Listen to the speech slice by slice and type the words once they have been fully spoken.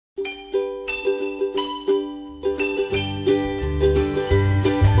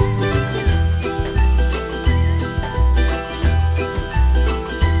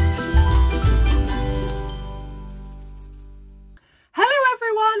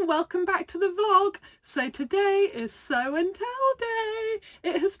welcome back to the vlog. So today is Sew and Tell Day.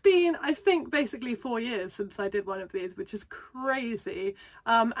 It has been, I think, basically 4 years since I did one of these, which is crazy,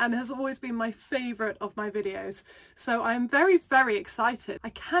 and has always been my favourite of my videos. So I'm very, very excited. I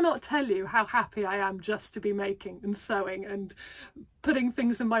cannot tell you how happy I am just to be making and sewing and putting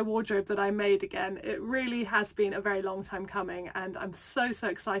things in my wardrobe that I made again. It really has been a very long time coming, and I'm so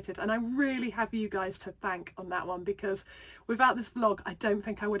excited, and I really have you guys to thank on that one, because without this vlog I don't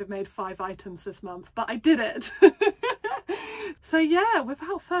think I would have made 5 items this month, but I did it. So yeah,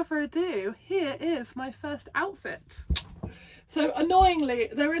 without further ado, here is my first outfit. So annoyingly,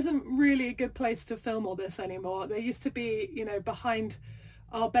 there isn't really a good place to film all this anymore. There used to be, you know, behind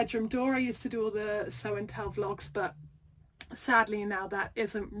our bedroom door I used to do all the Sew and Tell vlogs, but sadly now that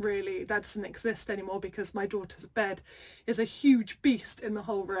doesn't exist anymore, because my daughter's bed is a huge beast in the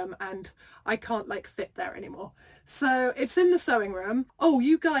whole room and I can't like fit there anymore. So it's in the sewing room. Oh,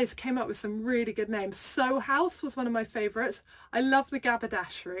 you guys came up with some really good names. Sew House was one of my favourites. I love the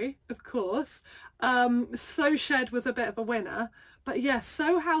Gabberdashery, of course. Sew Shed was a bit of a winner, but yeah,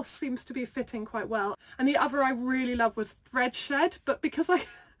 Sew House seems to be fitting quite well. And the other I really love was Thread Shed, but because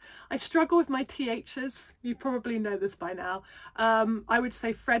I struggle with my THs, you probably know this by now, I would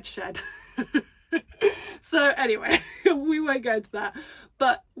say Fred Shed. So anyway, we won't go into that,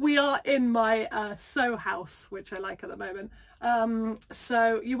 but we are in my sew house, which I like at the moment,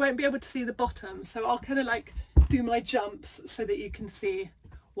 so you won't be able to see the bottom, so I'll kind of like do my jumps so that you can see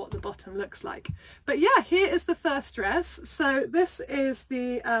what the bottom looks like. But yeah, here is the first dress. So this is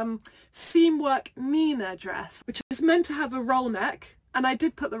the Seamwork Neenah dress, which is meant to have a roll neck. And I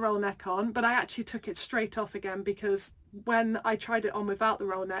did put the roll neck on, but I actually took it straight off again, because when I tried it on without the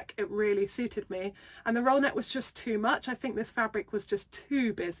roll neck, it really suited me. And the roll neck was just too much. I think this fabric was just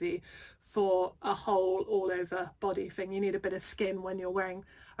too busy for a whole all over body thing. You need a bit of skin when you're wearing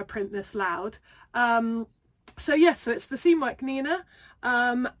a print this loud. So yes, so it's the Seamwork Neenah,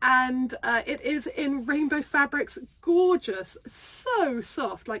 and it is in rainbow fabrics. Gorgeous, so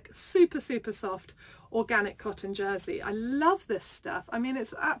soft, like super soft organic cotton jersey. I love this stuff. I mean,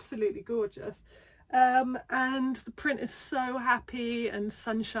 it's absolutely gorgeous, and the print is so happy and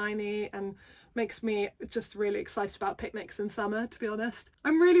sunshiny and makes me just really excited about picnics in summer, to be honest.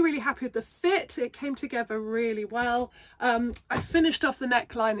 I'm really happy with the fit. It came together really well. I finished off the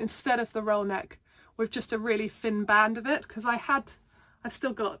neckline instead of the roll neck with just a really thin band of it, because I've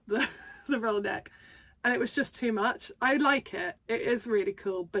still got the roll neck and it was just too much. I like it, it is really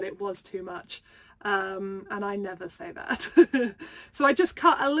cool, but it was too much, and I never say that. So I just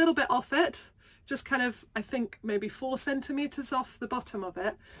cut a little bit off it, just kind of, I think maybe 4 centimeters off the bottom of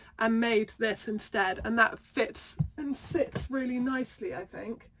it, and made this instead, and that fits and sits really nicely, I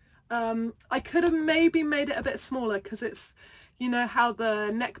think. I could have maybe made it a bit smaller, because it's, you know how the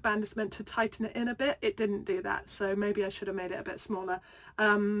neckband is meant to tighten it in a bit? It didn't do that, so maybe I should have made it a bit smaller.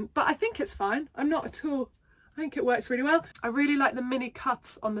 But I think it's fine. I'm not at all, I think it works really well. I really like the mini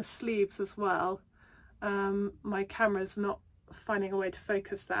cuffs on the sleeves as well. My camera's not finding a way to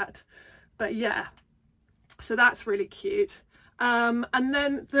focus that, but yeah, so that's really cute. And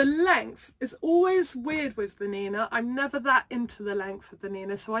then the length is always weird with the Neenah. I'm never that into the length of the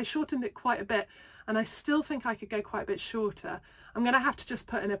Neenah, so I shortened it quite a bit, and I still think I could go quite a bit shorter. I'm going to have to just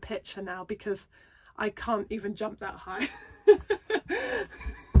put in a picture now, because I can't even jump that high.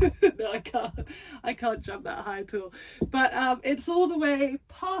 No, I can't jump that high at all. But it's all the way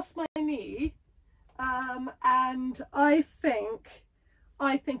past my knee, and I think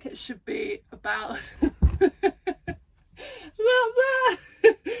it should be about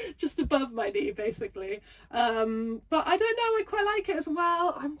just above my knee, basically. But I don't know, I quite like it as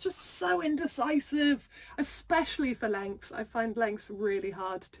well. I'm just so indecisive, especially for lengths. I find lengths really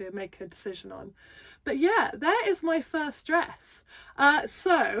hard to make a decision on. But yeah, there is my first dress.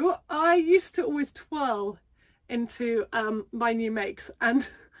 So I used to always twirl into my new makes, and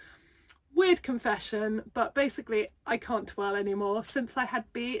weird confession, but basically I can't twirl anymore. Since I had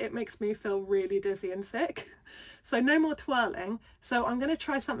B, it makes me feel really dizzy and sick. So no more twirling. So I'm going to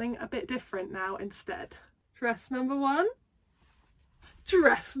try something a bit different now instead. Dress number 1.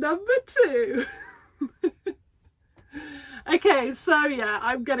 Dress number 2. Okay, so yeah,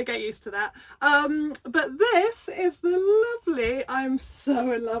 I'm going to get used to that. But this is the lovely, I'm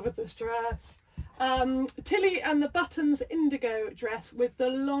so in love with this dress. Tilly and the Buttons Indigo dress with the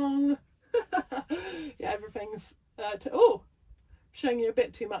long yeah, everything's oh, showing you a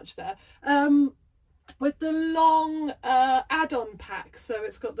bit too much there, with the long add-on pack, so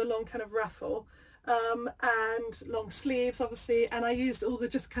it's got the long kind of ruffle, and long sleeves obviously, and I used all the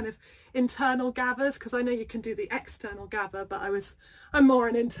just kind of internal gathers because I know you can do the external gather, but I'm more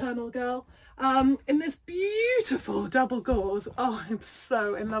an internal girl, in this beautiful double gauze. Oh, I'm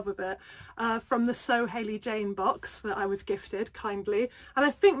so in love with it, from the So Hayley Jane box that I was gifted kindly, and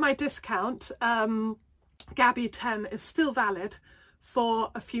I think my discount, Gabby 10, is still valid for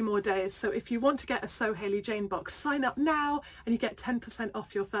a few more days. So if you want to get a So Hayley Jane box, sign up now and you get 10%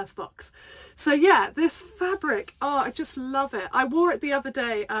 off your first box. So yeah, this fabric, oh, I just love it. I wore it the other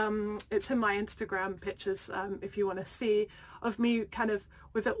day. It's in my Instagram pictures, if you want to see, of me kind of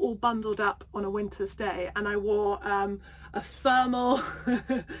with it all bundled up on a winter's day, and I wore a thermal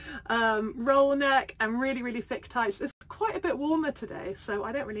roll neck and really thick tights. It's quite a bit warmer today, so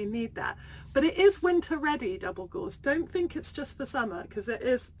I don't really need that, but it is winter ready double gauze. Don't think it's just for summer, because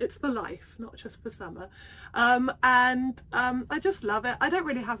it's for life, not just for summer. I just love it. I don't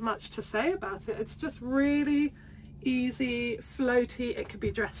really have much to say about it. It's just really easy, floaty. It could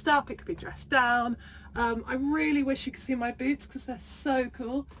be dressed up, it could be dressed down. I really wish you could see my boots because they're so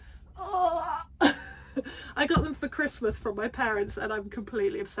cool. Oh. I got them for Christmas from my parents and I'm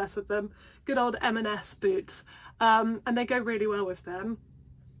completely obsessed with them. Good old M&S boots, and they go really well with them.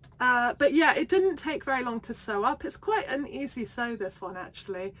 But yeah, it didn't take very long to sew up. It's quite an easy sew, this one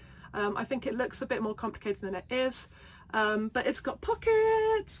actually. I think it looks a bit more complicated than it is, but it's got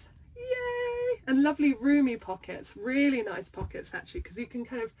pockets. Yay! And lovely roomy pockets, really nice pockets actually, because you can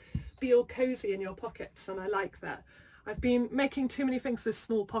kind of be all cozy in your pockets, and I like that. I've been making too many things with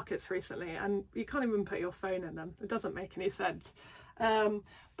small pockets recently, and you can't even put your phone in them. It doesn't make any sense.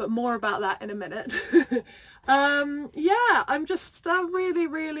 But more about that in a minute. Yeah, I'm just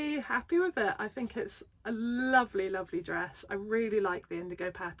really happy with it. I think it's a lovely dress. I really like the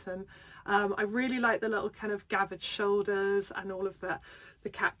indigo pattern. I really like the little kind of gathered shoulders and all of the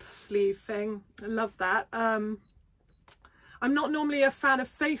cap sleeve thing. I love that. I'm not normally a fan of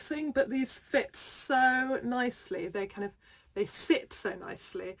facing, but these fit so nicely. They sit so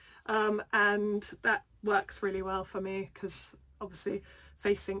nicely, and that works really well for me because obviously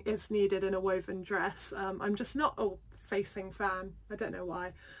facing is needed in a woven dress. I'm just not a facing fan. I don't know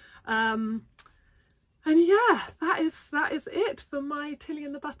why. And yeah, that is it for my Tilly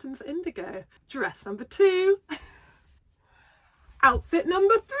and the Buttons Indigo. Dress number 2. Outfit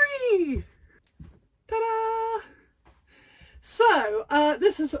number 3. Ta-da! So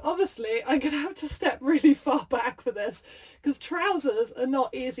this is obviously, I'm going to have to step really far back for this because trousers are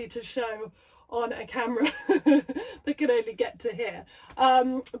not easy to show on a camera. They can only get to here.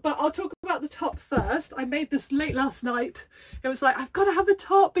 But I'll talk about the top first. I made this late last night. It was like, I've got to have a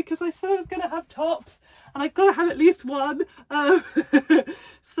top because I said I was going to have tops and I've got to have at least one.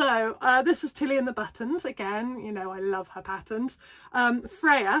 So this is Tilly and the Buttons. Again, you know, I love her patterns.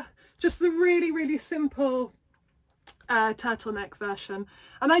 Freya, just the really simple turtleneck version,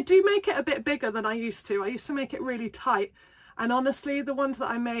 and I do make it a bit bigger than I used to. I used to make it really tight, and honestly the ones that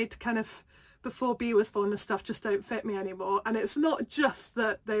I made kind of before B was born and stuff just don't fit me anymore. And it's not just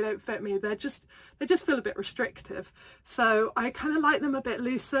that they don't fit me, they just feel a bit restrictive, so I kind of like them a bit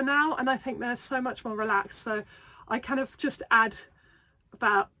looser now, and I think they're so much more relaxed. So I kind of just add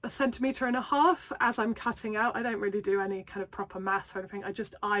about 1.5 centimeters as I'm cutting out. I don't really do any kind of proper mass or anything. I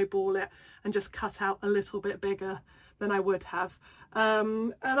just eyeball it and just cut out a little bit bigger than I would have,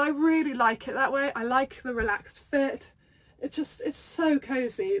 and I really like it that way. I like the relaxed fit. It's so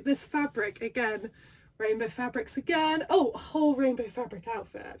cozy. This fabric, again, rainbow fabrics again. Oh, a whole rainbow fabric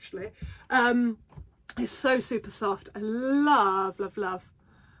outfit actually. It's so super soft. I love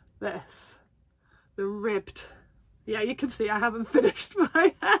this, the ribbed. Yeah, you can see I haven't finished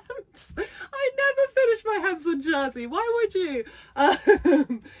my hems. I never finish my hems on jersey. Why would you?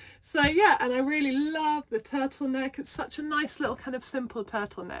 So yeah, and I really love the turtleneck. It's such a nice little kind of simple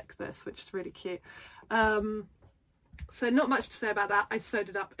turtleneck, this, which is really cute. So not much to say about that. I sewed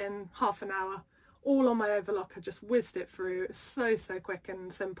it up in half an hour, all on my overlock. I just whizzed it through. It's so quick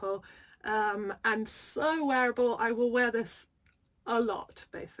and simple, and so wearable. I will wear this a lot,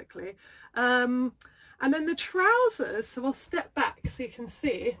 basically. And then the trousers, so I'll step back so you can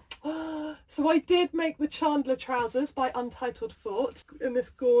see. So I did make the Chandler trousers by Untitled in this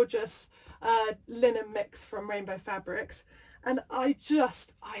gorgeous linen mix from Rainbow Fabrics, and I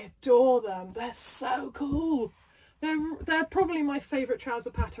adore them. They're so cool. They're probably my favourite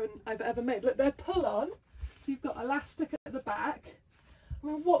trouser pattern I've ever made. Look, they're pull-on, so you've got elastic at the back. I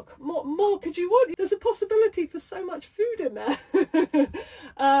mean, what more could you want? There's a possibility for so much food in there.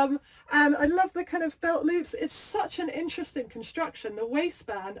 And I love the kind of belt loops. It's such an interesting construction. The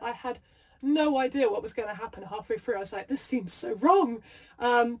waistband, I had no idea what was going to happen halfway through. I was like, this seems so wrong,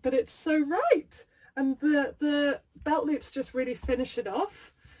 but it's so right. and the belt loops just really finish it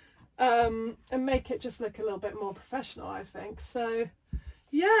off, and make it just look a little bit more professional, I think. So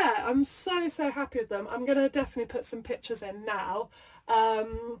yeah, I'm so happy with them. I'm gonna definitely put some pictures in now.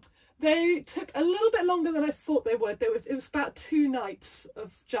 They took a little bit longer than I thought they would. It was about 2 nights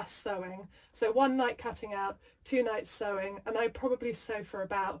of just sewing. So 1 night cutting out, 2 nights sewing, and I probably sew for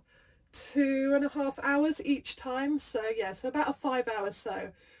about 2.5 hours each time. So yeah, so about a 5-hour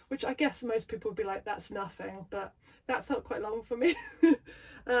sew, which I guess most people would be like, that's nothing, but that felt quite long for me.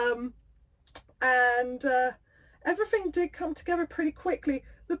 Everything did come together pretty quickly.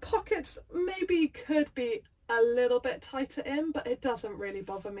 The pockets maybe could be a little bit tighter in, but it doesn't really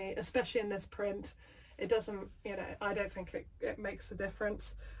bother me, especially in this print. It doesn't, you know, I don't think it makes a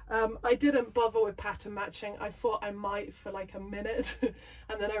difference. I didn't bother with pattern matching. I thought I might for like a minute,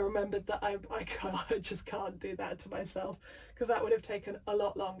 and then I remembered that I just can't do that to myself, because that would have taken a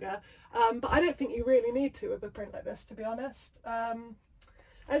lot longer. But I don't think you really need to with a print like this, to be honest.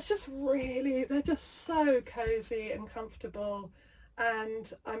 It's just really, they're just so cozy and comfortable,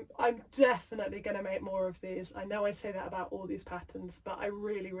 and I'm definitely going to make more of these. I know I say that about all these patterns, but I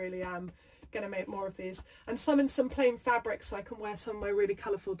really am going to make more of these, and some in some plain fabric so I can wear some of my really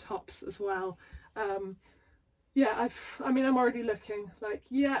colourful tops as well. Yeah, I mean, I'm already looking like,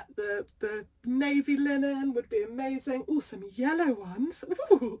 yeah, the navy linen would be amazing. Oh, some yellow ones.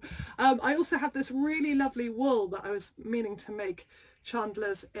 Ooh. I also have this really lovely wool that I was meaning to make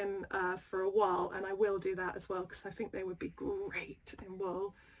Chandler's in for a while, and I will do that as well, because I think they would be great in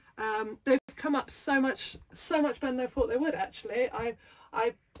wool. They've come up so much better than I thought they would, actually.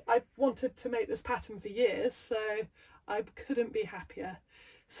 I wanted to make this pattern for years, so I couldn't be happier.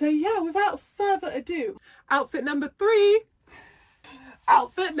 So yeah, without further ado, outfit number 3,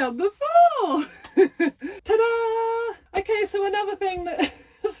 outfit number 4. Ta-da! Okay, so another thing that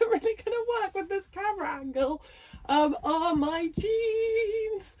isn't really going to work with this camera angle are my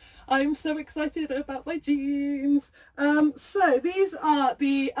jeans. I'm so excited about my jeans. So these are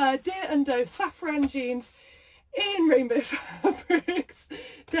the Deer and Doe Safran jeans in rainbow fabrics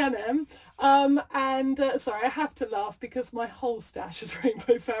denim, sorry, I have to laugh because my whole stash is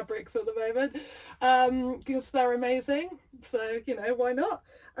rainbow fabrics at the moment, because they're amazing, so you know, why not.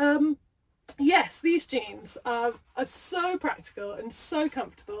 Yes, these jeans are so practical and so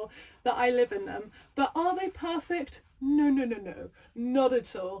comfortable that I live in them, but are they perfect? No, not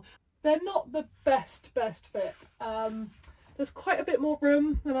at all. They're not the best fit. There's quite a bit more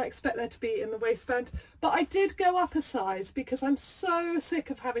room than I expect there to be in the waistband, but I did go up a size because I'm so sick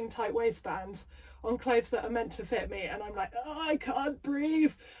of having tight waistbands on clothes that are meant to fit me, and I'm like, oh, I can't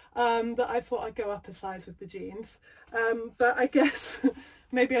breathe, that I thought I'd go up a size with the jeans. But I guess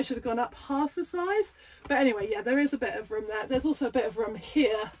maybe I should have gone up half a size. But anyway, yeah, there is a bit of room there. There's also a bit of room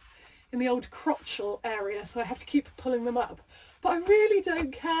here in the old crotchal area, so I have to keep pulling them up. But I really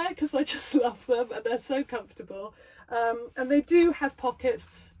don't care, because I just love them and they're so comfortable. And they do have pockets.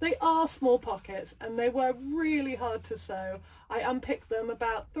 They are small pockets, and they were really hard to sew. I unpicked them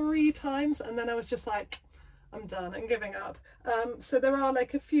about 3 times, and then I was just like, I'm done, I'm giving up. So there are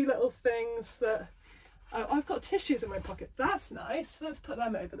like a few little things that... Oh, I've got tissues in my pocket. That's nice. Let's put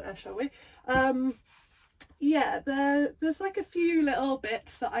them over there, shall we? Yeah, there's like a few little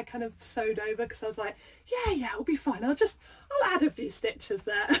bits that I kind of sewed over, because I was like, yeah, it'll be fine. I'll add a few stitches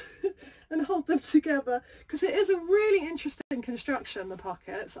there and hold them together, because it is a really interesting construction, the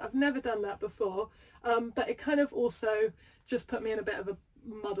pockets. I've never done that before, but it kind of also just put me in a bit of a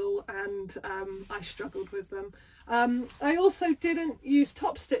muddle, and I struggled with them. I also didn't use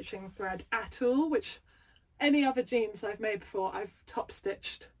top stitching thread at all, which any other jeans I've made before, I've top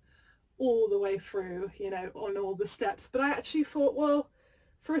stitched all the way through, you know, on all the steps. But I actually thought, well,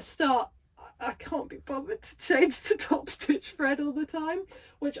 for a start, I can't be bothered to change to top stitch thread all the time,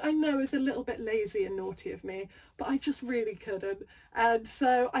 which I know is a little bit lazy and naughty of me, but I just really couldn't. And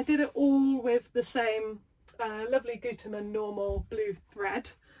so I did it all with the same lovely Gutermann normal blue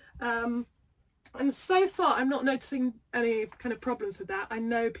thread. And so far I'm not noticing any kind of problems with that. I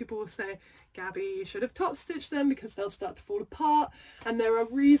know people will say, Gabby, you should have top stitched them because they'll start to fall apart, and there are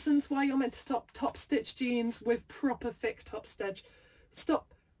reasons why you're meant to stop top stitch jeans with proper thick top stitch.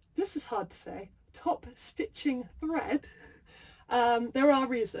 This is hard to say. Top stitching thread. There are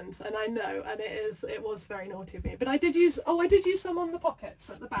reasons, and I know, and it was very naughty of me. But I did use some on the pockets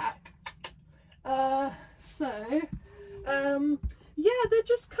at the back. Yeah, they're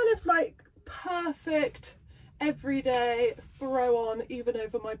just kind of like perfect everyday throw on even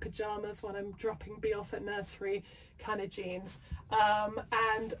over my pajamas when I'm dropping B off at nursery kind of jeans,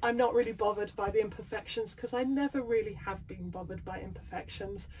 and I'm not really bothered by the imperfections, because I never really have been bothered by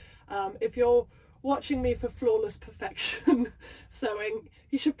imperfections. If you're watching me for flawless perfection sewing,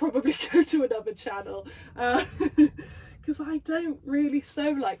 you should probably go to another channel, because I don't really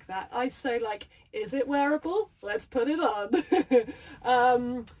sew like that. I sew like, is it wearable? Let's put it on.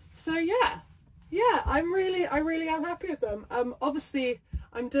 So yeah, I really am happy with them. Obviously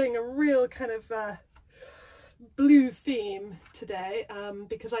I'm doing a real kind of blue theme today,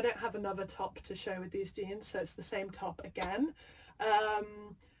 because I don't have another top to show with these jeans, so it's the same top again.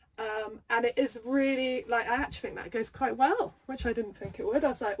 And it is really, like, I actually think that goes quite well, which I didn't think it would. I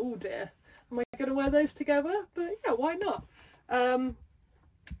was like, oh dear, am I going to wear those together? But yeah, why not?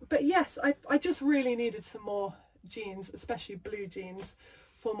 But yes, I just really needed some more jeans, especially blue jeans,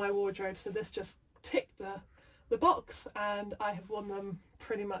 for my wardrobe. So this just ticked the box, and I have worn them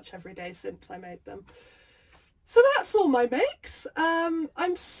pretty much every day since I made them. So that's all my makes.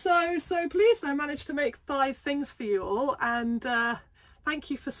 I'm so pleased I managed to make 5 things for you all, and thank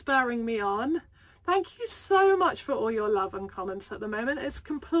you for spurring me on. Thank you so much for all your love and comments at the moment. It's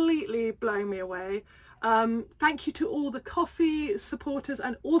completely blown me away. Thank you to all the coffee supporters,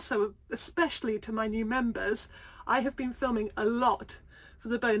 and also especially to my new members. I have been filming a lot for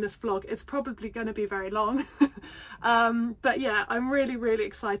the bonus vlog. It's probably going to be very long. But yeah, I'm really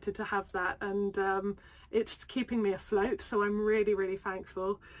excited to have that, and it's keeping me afloat, so I'm really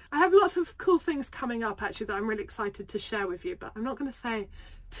thankful. I have lots of cool things coming up actually that I'm really excited to share with you, but I'm not going to say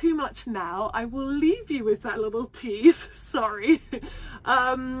too much now. I will leave you with that little tease. Sorry.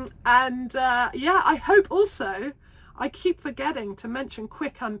 Yeah, I hope also, I keep forgetting to mention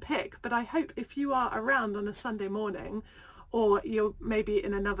Quick Unpick, but I hope if you are around on a Sunday morning, or you're maybe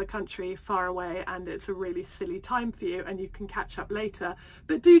in another country far away and it's a really silly time for you and you can catch up later,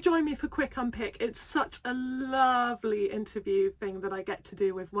 but do join me for Quick Unpick. It's such a lovely interview thing that I get to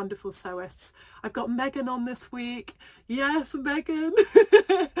do with wonderful sewists. I've got Megan on this week. Yes, Megan.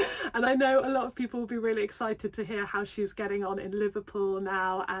 And I know a lot of people will be really excited to hear how she's getting on in Liverpool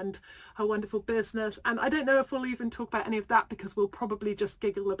now and her wonderful business. And I don't know if we'll even talk about any of that, because we'll probably just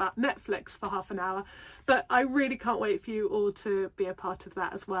giggle about Netflix for half an hour, but I really can't wait for you all to be a part of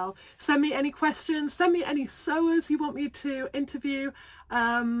that as well. Send me any questions, send me any sewers you want me to interview,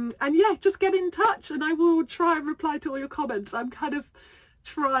 and yeah, just get in touch and I will try and reply to all your comments. I'm kind of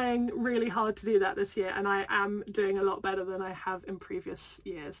trying really hard to do that this year, and I am doing a lot better than I have in previous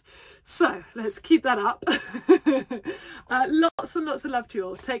years, so let's keep that up. Lots and lots of love to you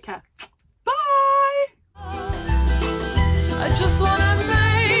all. Take care. Bye. I just wanna